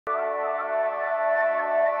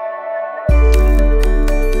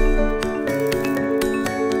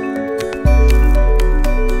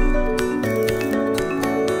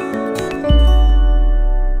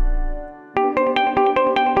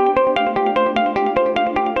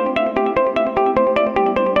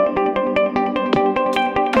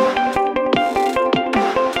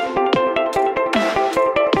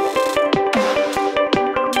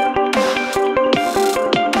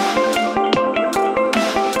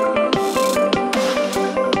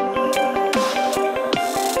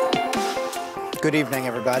Good evening,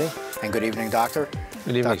 everybody, and good evening, Doctor.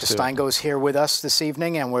 Good evening, Dr. Steingo is here with us this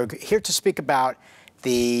evening, and we're here to speak about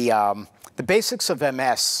the basics of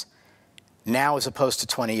MS now as opposed to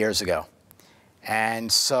 20 years ago.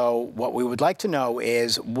 And so what we would like to know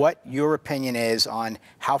is what your opinion is on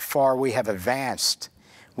how far we have advanced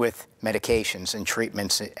with medications and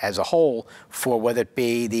treatments as a whole for whether it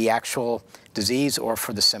be the actual disease or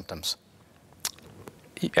for the symptoms.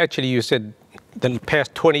 Actually, you said the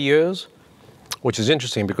past 20 years, which is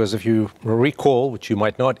interesting because if you recall, which you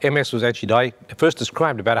might not, MS was actually first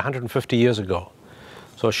described about 150 years ago.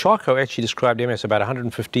 So Charcot actually described MS about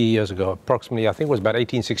 150 years ago, approximately, I think it was about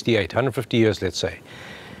 1868, 150 years, let's say.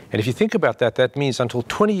 And if you think about that, that means until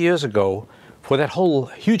 20 years ago, for that whole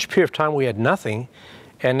huge period of time, we had nothing.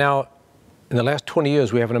 And now, in the last 20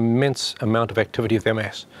 years, we have an immense amount of activity with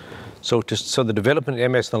MS. So the development of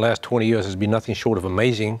MS in the last 20 years has been nothing short of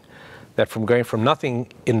amazing. That from going from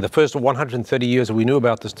nothing in the first 130 years that we knew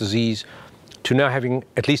about this disease to now having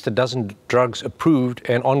at least a dozen drugs approved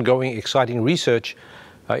and ongoing exciting research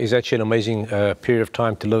is actually an amazing period of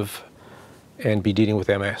time to live and be dealing with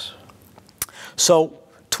MS. So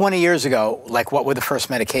 20 years ago, like what were the first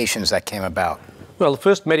medications that came about? Well, the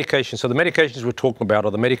first medications, so the medications we're talking about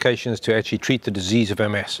are the medications to actually treat the disease of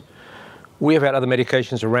MS. We have had other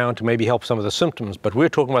medications around to maybe help some of the symptoms, but we're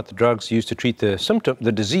talking about the drugs used to treat the symptom,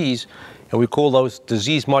 the disease, and we call those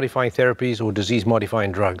disease-modifying therapies or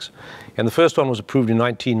disease-modifying drugs. And the first one was approved in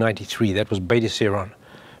 1993. That was beta-seron,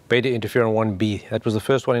 beta-interferon 1b. That was the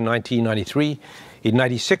first one in 1993. In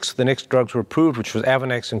 96, the next drugs were approved, which was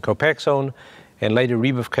Avonex and Copaxone, and later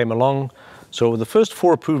Rebif came along. So the first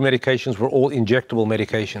 4 approved medications were all injectable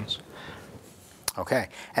medications. Okay,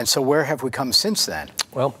 and so where have we come since then?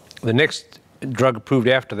 Well, the next drug approved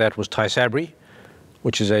after that was Tysabri,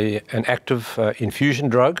 which is an active infusion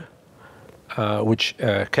drug, which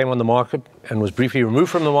came on the market and was briefly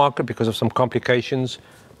removed from the market because of some complications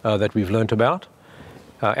that we've learned about.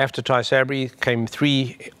 After Tysabri came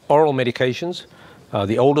 3 oral medications.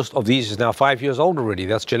 The oldest of these is now 5 years old already.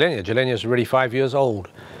 That's Gilenya. Gilenya is already 5 years old.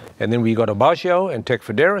 And then we got Aubagio and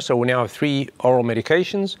Tecfidera, so we now have 3 oral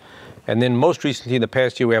medications. And then most recently, in the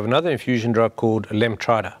past year, we have another infusion drug called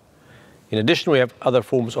Lemtrada. In addition, we have other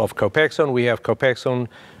forms of Copaxone. We have Copaxone,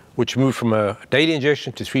 which moved from a daily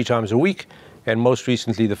injection to 3 times a week, and most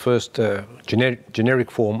recently, the first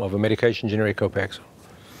generic form of a medication, generic Copaxone.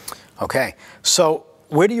 Okay, so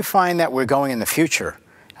where do you find that we're going in the future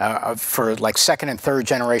for like 2nd and 3rd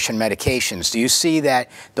generation medications? Do you see that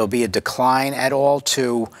there'll be a decline at all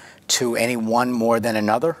to any one more than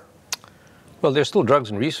another? Well, there's still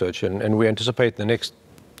drugs in research, and we anticipate in the next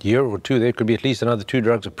year or 2 there could be at least another 2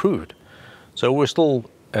 drugs approved. So we're still,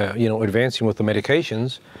 advancing with the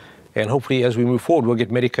medications, and hopefully as we move forward, we'll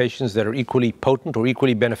get medications that are equally potent or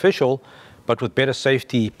equally beneficial, but with better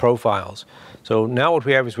safety profiles. So now what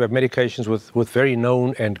we have is we have medications with very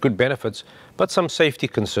known and good benefits, but some safety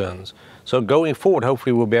concerns. So going forward,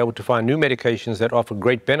 hopefully we'll be able to find new medications that offer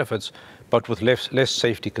great benefits, but with less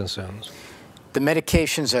safety concerns. The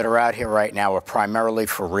medications that are out here right now are primarily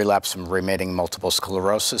for relapse and remitting multiple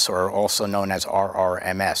sclerosis, or also known as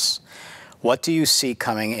RRMS. What do you see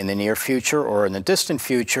coming in the near future or in the distant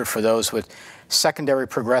future for those with secondary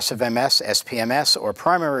progressive MS, SPMS, or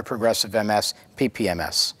primary progressive MS,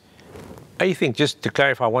 PPMS? I think, just to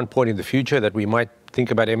clarify one point in the future, that we might think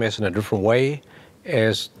about MS in a different way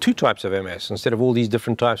as 2 types of MS instead of all these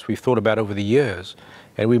different types we've thought about over the years.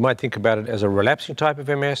 And we might think about it as a relapsing type of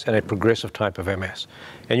MS and a progressive type of MS.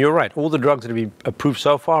 And you're right, all the drugs that have been approved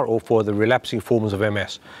so far are for the relapsing forms of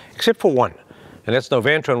MS, except for one. And that's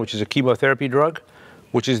Novantron, which is a chemotherapy drug,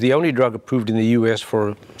 which is the only drug approved in the US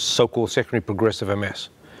for so-called secondary progressive MS.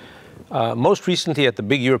 Most recently at the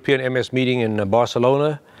big European MS meeting in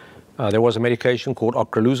Barcelona, there was a medication called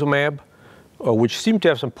ocrelizumab, which seemed to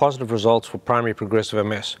have some positive results for primary progressive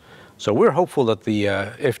MS. So we're hopeful that the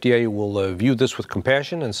FDA will view this with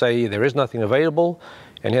compassion and say there is nothing available,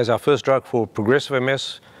 and here's our first drug for progressive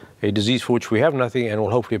MS, a disease for which we have nothing, and will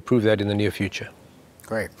hopefully approve that in the near future.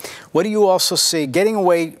 Great. What do you also see, getting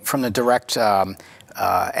away from the direct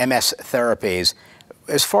MS therapies,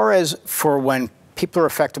 as far as for when people are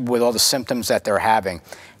affected with all the symptoms that they're having,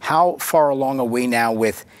 how far along are we now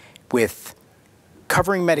with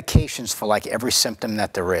covering medications for like every symptom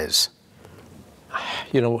that there is?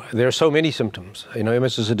 There are so many symptoms.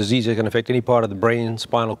 MS is a disease that can affect any part of the brain,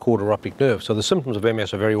 spinal cord, or optic nerve. So the symptoms of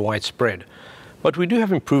MS are very widespread. But we do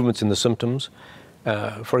have improvements in the symptoms.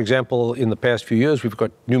 For example, in the past few years, we've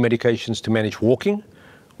got new medications to manage walking.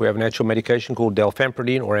 We have an actual medication called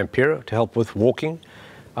dalfampridine or Ampera to help with walking.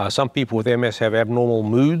 Some people with MS have abnormal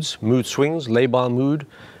moods, mood swings, labile mood.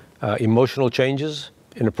 emotional changes,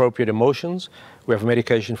 inappropriate emotions. We have a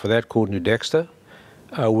medication for that called Nudexta.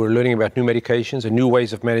 We're learning about new medications and new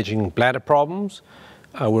ways of managing bladder problems.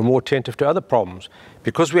 We're more attentive to other problems.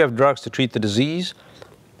 Because we have drugs to treat the disease,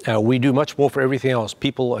 we do much more for everything else.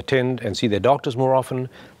 People attend and see their doctors more often,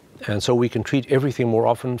 and so we can treat everything more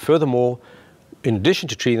often. Furthermore, in addition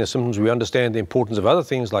to treating the symptoms, we understand the importance of other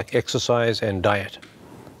things like exercise and diet.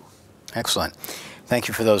 Excellent. Thank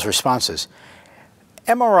you for those responses.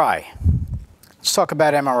 MRI. Let's talk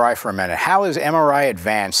about MRI for a minute. How has MRI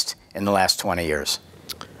advanced in the last 20 years?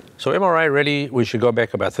 So MRI, really, we should go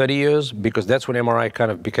back about 30 years, because that's when MRI kind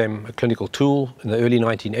of became a clinical tool in the early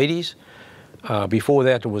 1980s. Before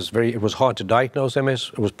that, it was hard to diagnose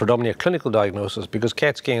MS. It was predominantly a clinical diagnosis, because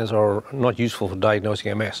CAT scans are not useful for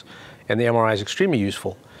diagnosing MS, and the MRI is extremely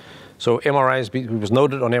useful. So MRIs, it was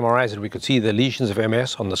noted on MRIs that we could see the lesions of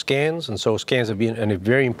MS on the scans, and so scans have been a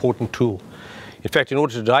very important tool. In fact, in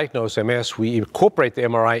order to diagnose MS, we incorporate the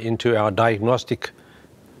MRI into our diagnostic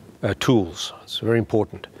tools. It's very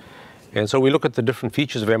important. And so we look at the different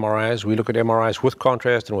features of MRIs. We look at MRIs with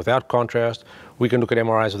contrast and without contrast. We can look at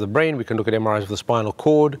MRIs of the brain. We can look at MRIs of the spinal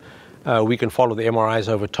cord. We can follow the MRIs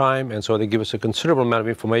over time, and so they give us a considerable amount of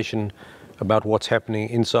information about what's happening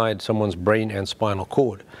inside someone's brain and spinal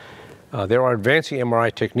cord. There are advancing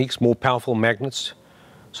MRI techniques, more powerful magnets,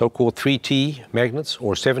 so-called 3T magnets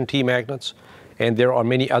or 7T magnets, and there are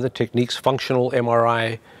many other techniques, functional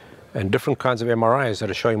MRI and different kinds of MRIs that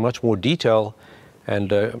are showing much more detail. And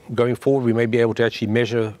going forward, we may be able to actually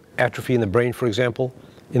measure atrophy in the brain, for example,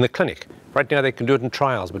 in the clinic. Right now, they can do it in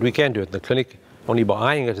trials, but we can do it in the clinic only by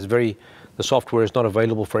eyeing it. The software is not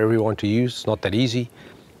available for everyone to use. It's not that easy.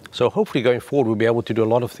 So hopefully, going forward, we'll be able to do a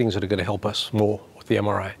lot of things that are going to help us more with the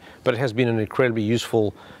MRI. But it has been an incredibly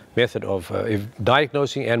useful method of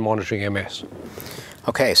diagnosing and monitoring MS.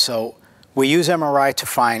 Okay, so we use MRI to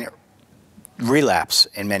find relapse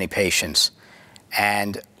in many patients.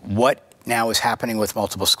 And what now is happening with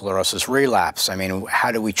multiple sclerosis relapse? I mean,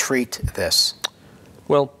 how do we treat this?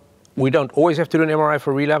 Well, we don't always have to do an MRI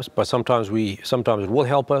for relapse, but sometimes it will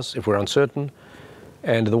help us if we're uncertain.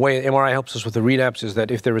 And the way MRI helps us with the relapse is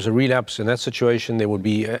that if there is a relapse in that situation, there would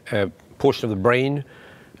be a portion of the brain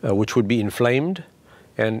which would be inflamed.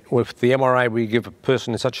 And with the MRI, we give a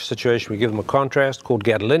person in such a situation, we give them a contrast called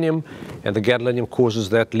gadolinium, and the gadolinium causes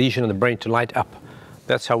that lesion in the brain to light up.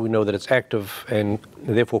 That's how we know that it's active and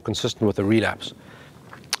therefore consistent with the relapse.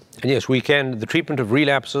 And yes, the treatment of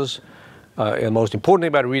relapses, and the most important thing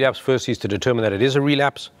about a relapse first is to determine that it is a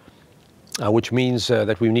relapse, which means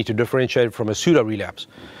that we need to differentiate it from a pseudo-relapse.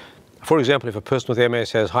 For example, if a person with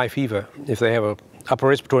MS has high fever, if they have an upper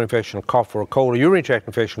respiratory infection, a cough, or a cold or urinary tract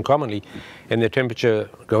infection commonly, and their temperature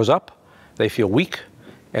goes up, they feel weak,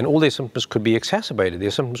 and all their symptoms could be exacerbated.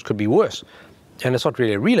 Their symptoms could be worse. And it's not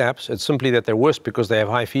really a relapse, it's simply that they're worse because they have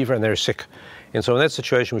high fever and they're sick. And so in that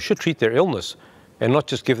situation, we should treat their illness and not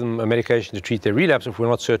just give them a medication to treat their relapse if we're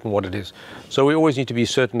not certain what it is. So we always need to be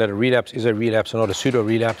certain that a relapse is a relapse and not a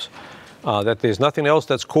pseudo-relapse, that there's nothing else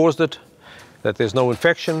that's caused it, that there's no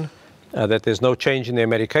infection, that there's no change in their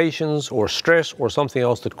medications or stress or something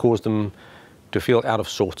else that caused them to feel out of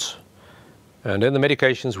sorts. And then the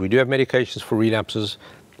medications, we do have medications for relapses.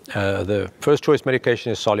 The first choice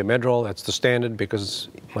medication is Solumedrol. That's the standard because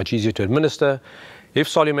it's much easier to administer. If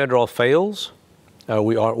Solumedrol fails,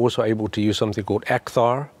 we are also able to use something called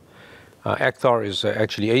Acthar. Acthar is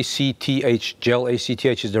actually ACTH gel.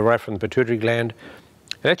 ACTH is derived from the pituitary gland.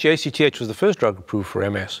 And actually ACTH was the first drug approved for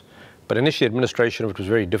MS. But initially administration of it was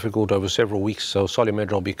very difficult over several weeks, so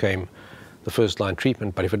Solumedrol became the first line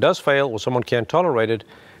treatment. But if it does fail or someone can't tolerate it,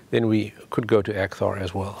 then we could go to Acthar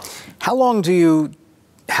as well. How long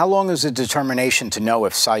is the determination to know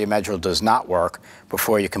if Solumedrol does not work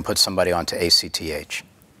before you can put somebody onto ACTH?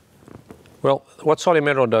 Well, what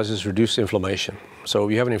Solumedrol does is reduce inflammation. So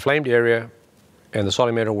you have an inflamed area, and the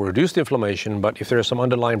Solumedrol will reduce the inflammation, but if there is some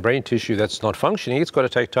underlying brain tissue that's not functioning, it's got to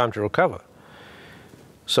take time to recover.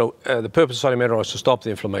 So the purpose of Solumedrol is to stop the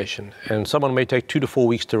inflammation, and someone may take 2 to 4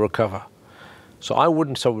 weeks to recover.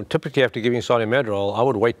 So typically after giving Solumedrol, I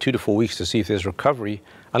would wait 2 to 4 weeks to see if there's recovery,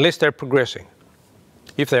 unless they're progressing.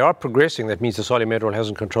 If they are progressing, that means the Solumedrol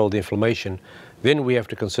hasn't controlled the inflammation. Then we have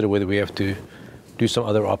to consider whether we have to do some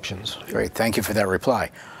other options. Great, thank you for that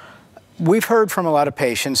reply. We've heard from a lot of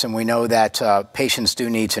patients, and we know that patients do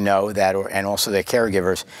need to know that, and also their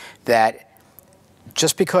caregivers, that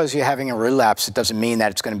just because you're having a relapse, it doesn't mean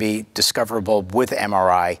that it's going to be discoverable with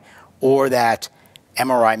MRI, or that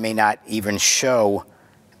MRI may not even show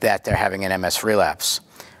that they're having an MS relapse.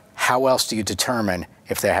 How else do you determine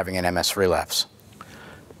if they're having an MS relapse?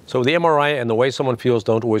 So the MRI and the way someone feels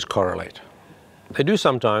don't always correlate. They do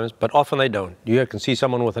sometimes, but often they don't. You can see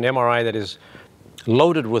someone with an MRI that is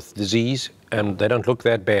loaded with disease and they don't look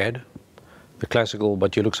that bad, the classical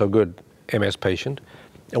 "but you look so good" MS patient.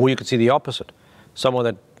 Or you can see the opposite, someone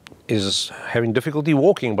that is having difficulty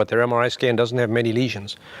walking but their MRI scan doesn't have many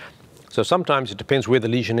lesions. So sometimes it depends where the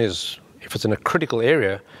lesion is. If it's in a critical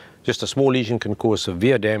area, just a small lesion can cause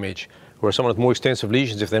severe damage, whereas someone with more extensive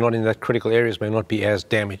lesions, if they're not in that critical areas, may not be as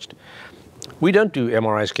damaged. We don't do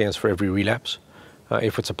MRI scans for every relapse.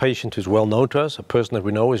 If it's a patient who's well known to us, a person that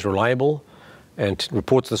we know is reliable and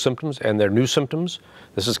reports the symptoms and they're new symptoms,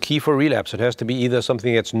 this is key for relapse. It has to be either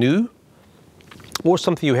something that's new or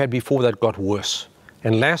something you had before that got worse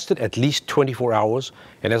and lasted at least 24 hours.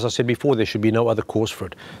 And as I said before, there should be no other cause for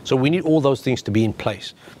it. So we need all those things to be in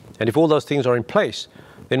place. And if all those things are in place,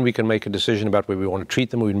 then we can make a decision about where we want to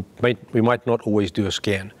treat them. We might not always do a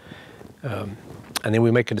scan. And then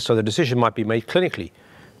we make it so the decision might be made clinically.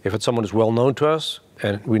 If it's someone who's well known to us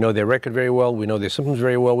and we know their record very well, we know their symptoms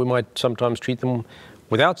very well, we might sometimes treat them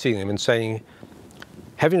without seeing them and saying,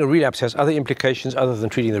 having a relapse has other implications other than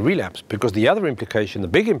treating the relapse, because the other implication, the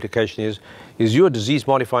big implication is your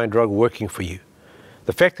disease-modifying drug working for you?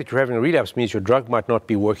 The fact that you're having a relapse means your drug might not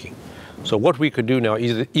be working. So what we could do now,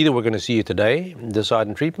 either we're going to see you today, decide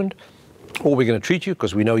on treatment, or we're going to treat you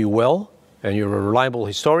because we know you well, and you're a reliable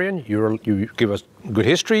historian, you give us good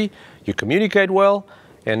history, you communicate well,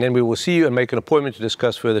 and then we will see you and make an appointment to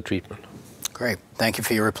discuss further treatment. Great. Thank you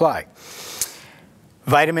for your reply.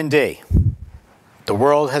 Vitamin D. The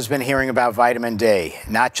world has been hearing about vitamin D,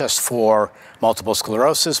 not just for multiple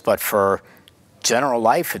sclerosis, but for general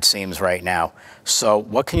life, it seems, right now. So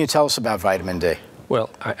what can you tell us about vitamin D?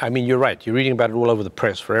 Well, I mean, you're right. You're reading about it all over the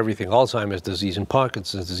press for everything, Alzheimer's disease and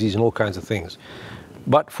Parkinson's disease and all kinds of things.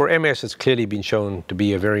 But for MS, it's clearly been shown to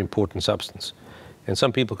be a very important substance. And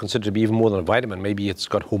some people consider it to be even more than a vitamin. Maybe it's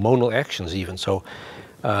got hormonal actions even. So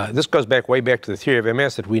this goes back way back to the theory of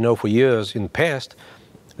MS that we know for years in the past,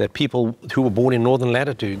 that people who were born in northern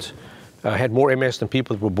latitudes had more MS than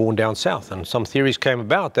people that were born down south. And some theories came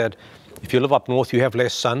about that if you live up north, you have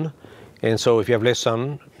less sun. And so if you have less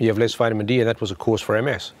sun, you have less vitamin D, and that was a cause for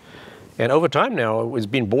MS. And over time now, it's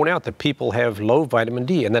been borne out that people have low vitamin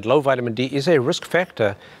D, and that low vitamin D is a risk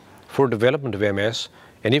factor for development of MS,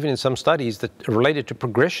 and even in some studies that are related to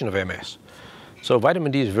progression of MS. So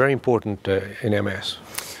vitamin D is very important in MS.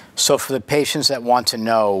 So for the patients that want to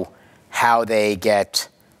know how they get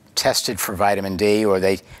tested for vitamin D, or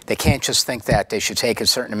they can't just think that they should take a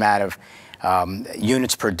certain amount of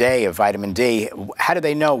units per day of vitamin D, how do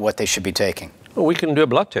they know what they should be taking? Well, we can do a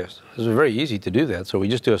blood test. It's very easy to do that. So we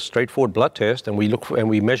just do a straightforward blood test, and we look for, and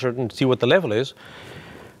we measure it and see what the level is.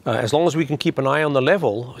 As long as we can keep an eye on the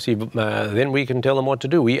level, then we can tell them what to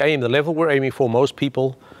do. We aim the level we're aiming for. Most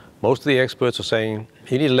people, most of the experts are saying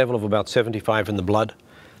you need a level of about 75 in the blood.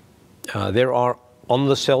 There are on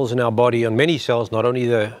the cells in our body, on many cells, not only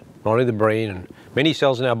the brain, and many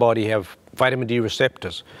cells in our body have vitamin D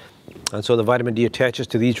receptors. And so the vitamin D attaches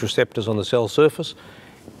to these receptors on the cell surface.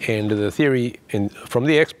 And the theory from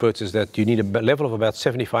the experts is that you need a level of about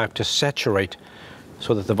 75 to saturate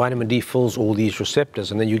so that the vitamin D fills all these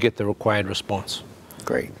receptors, and then you get the required response.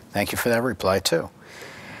 Great. Thank you for that reply, too.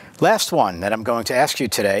 Last one that I'm going to ask you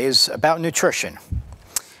today is about nutrition.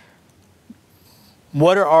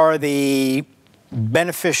 What are the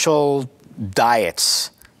beneficial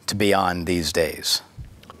diets to be on these days?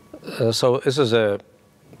 So this is a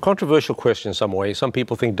controversial question in some ways. Some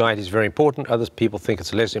people think diet is very important, other people think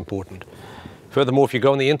it's less important. Furthermore, if you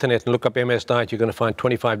go on the internet and look up MS diet, you're going to find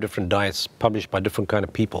 25 different diets published by different kind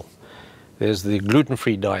of people. There's the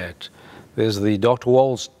gluten-free diet, there's the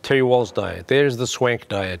Terry Wall's diet, there's the Swank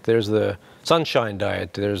diet, there's the Sunshine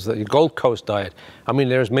diet, there's the Gold Coast diet. I mean,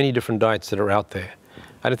 there's many different diets that are out there.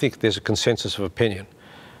 I don't think there's a consensus of opinion.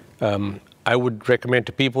 I would recommend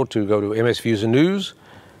to people to go to MS Views and News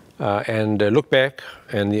and look back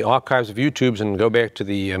in the archives of YouTubes and go back to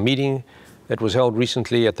the meeting that was held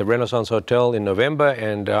recently at the Renaissance Hotel in November,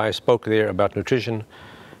 and I spoke there about nutrition,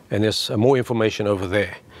 and there's more information over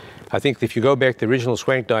there. I think if you go back to the original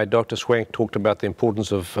Swank diet, Dr. Swank talked about the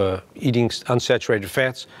importance of eating unsaturated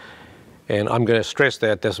fats, and I'm going to stress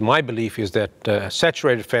that. That's my belief is that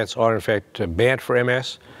saturated fats are in fact bad for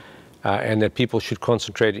MS, and that people should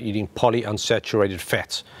concentrate on eating polyunsaturated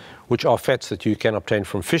fats, which are fats that you can obtain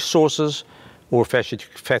from fish sources, or fats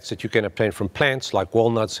that you can obtain from plants like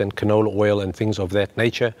walnuts and canola oil and things of that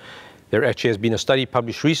nature. There actually has been a study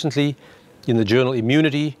published recently in the journal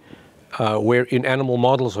Immunity, where in animal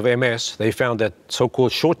models of MS, they found that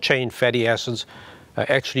so-called short-chain fatty acids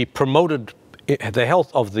actually promoted the health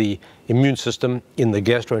of the immune system in the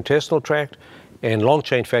gastrointestinal tract and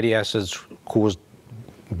long-chain fatty acids cause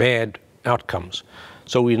bad outcomes.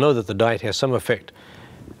 So we know that the diet has some effect.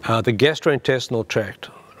 The gastrointestinal tract,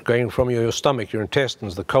 going from your stomach, your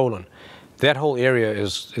intestines, the colon, that whole area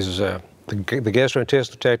is the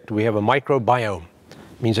gastrointestinal tract. We have a microbiome.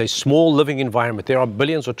 It means a small living environment. There are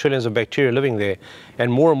billions or trillions of bacteria living there,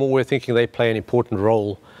 and more we're thinking they play an important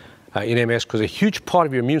role in MS, because a huge part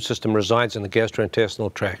of your immune system resides in the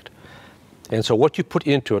gastrointestinal tract. And so what you put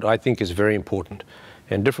into it, I think, is very important.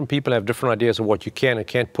 And different people have different ideas of what you can and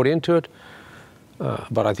can't put into it.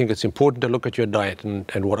 But I think it's important to look at your diet.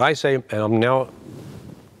 And what I say, and I'm now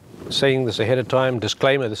saying this ahead of time,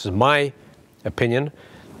 disclaimer, this is my opinion.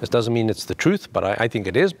 This doesn't mean it's the truth, but I think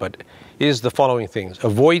it is, but is the following things.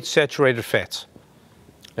 Avoid saturated fats.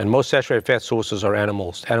 And most saturated fat sources are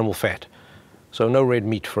animal fat. So no red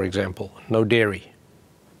meat, for example, no dairy.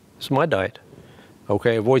 It's my diet.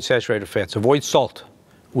 Okay, avoid saturated fats. Avoid salt.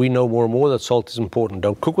 We know more and more that salt is important.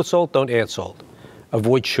 Don't cook with salt, don't add salt.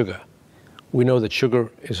 Avoid sugar. We know that sugar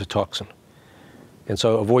is a toxin. And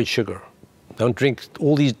so avoid sugar. Don't drink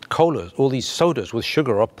all these colas, all these sodas with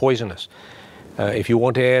sugar are poisonous. If you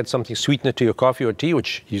want to add something sweetener to your coffee or tea,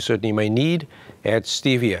 which you certainly may need, add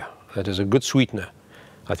stevia. That is a good sweetener.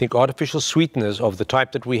 I think artificial sweeteners of the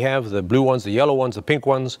type that we have, the blue ones, the yellow ones, the pink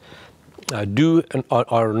ones, are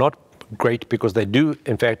not great, because they do,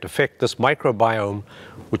 in fact, affect this microbiome,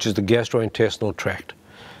 which is the gastrointestinal tract.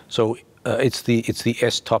 So it's the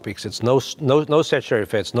S topics. It's no saturated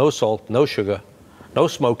fats, no salt, no sugar, no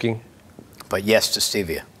smoking. But yes to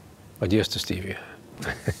stevia. But yes to stevia.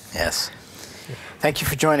 Yes. Thank you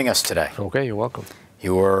for joining us today. Okay, you're welcome.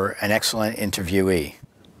 You were an excellent interviewee.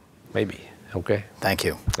 Maybe. Okay. Thank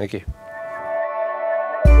you. Thank you.